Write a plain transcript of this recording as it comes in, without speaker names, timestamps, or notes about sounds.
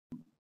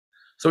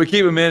So we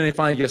keep him in, and he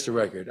finally gets the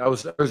record. I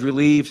was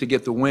relieved to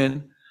get the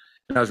win,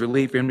 and I was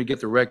relieved for him to get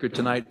the record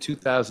tonight.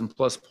 2,000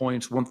 plus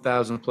points,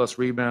 1,000 plus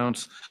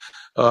rebounds,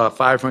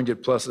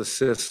 500 plus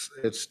assists.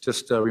 It's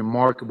just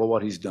remarkable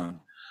what he's done.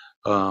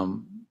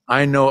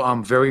 I know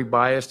I'm very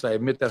biased. I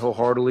admit that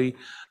wholeheartedly.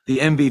 The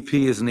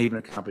MVP isn't even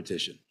a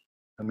competition.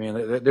 I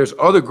mean, there's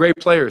other great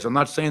players. I'm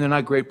not saying they're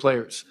not great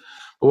players,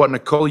 but what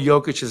Nikola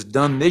Jokic has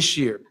done this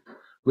year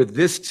with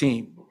this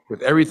team,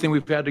 with everything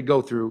we've had to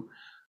go through,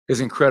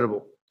 is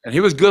incredible. And he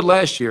was good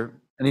last year,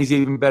 and he's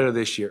even better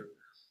this year.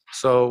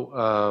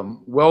 So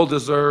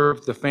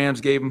well-deserved. The fans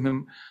gave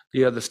him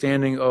the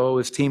standing O.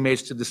 His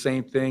teammates did the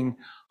same thing.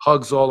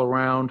 Hugs all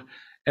around.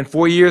 And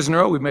 4 years in a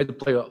row, we've made the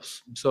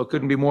playoffs. So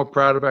couldn't be more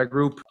proud of our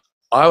group.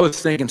 I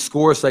was thinking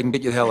score so I can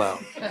get you the hell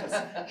out.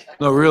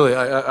 No, really,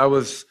 I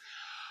was,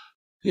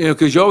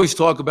 because you always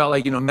talk about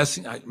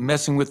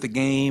messing with the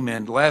game.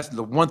 And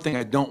the one thing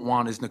I don't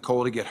want is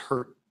Nikola to get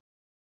hurt.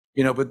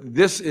 But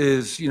this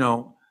is,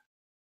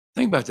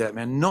 think about that,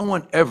 man. No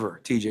one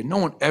ever, TJ, no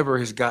one ever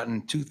has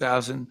gotten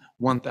 2,000,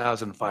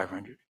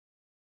 1,500.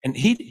 And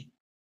he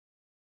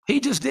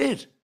just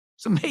did.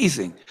 It's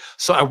amazing.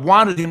 So I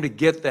wanted him to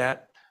get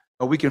that.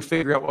 We can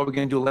figure out what we're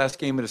going to do last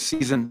game of the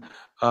season.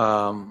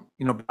 I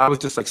was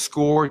just like,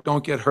 score,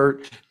 don't get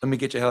hurt. Let me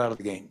get you hell out of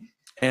the game.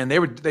 And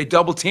they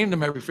double teamed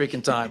him every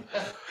freaking time.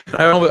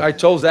 I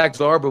told Zach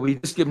Czar, but we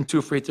just give him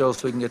 2 free throws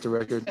so we can get the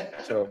record.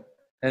 So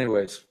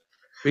anyways,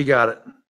 we got it.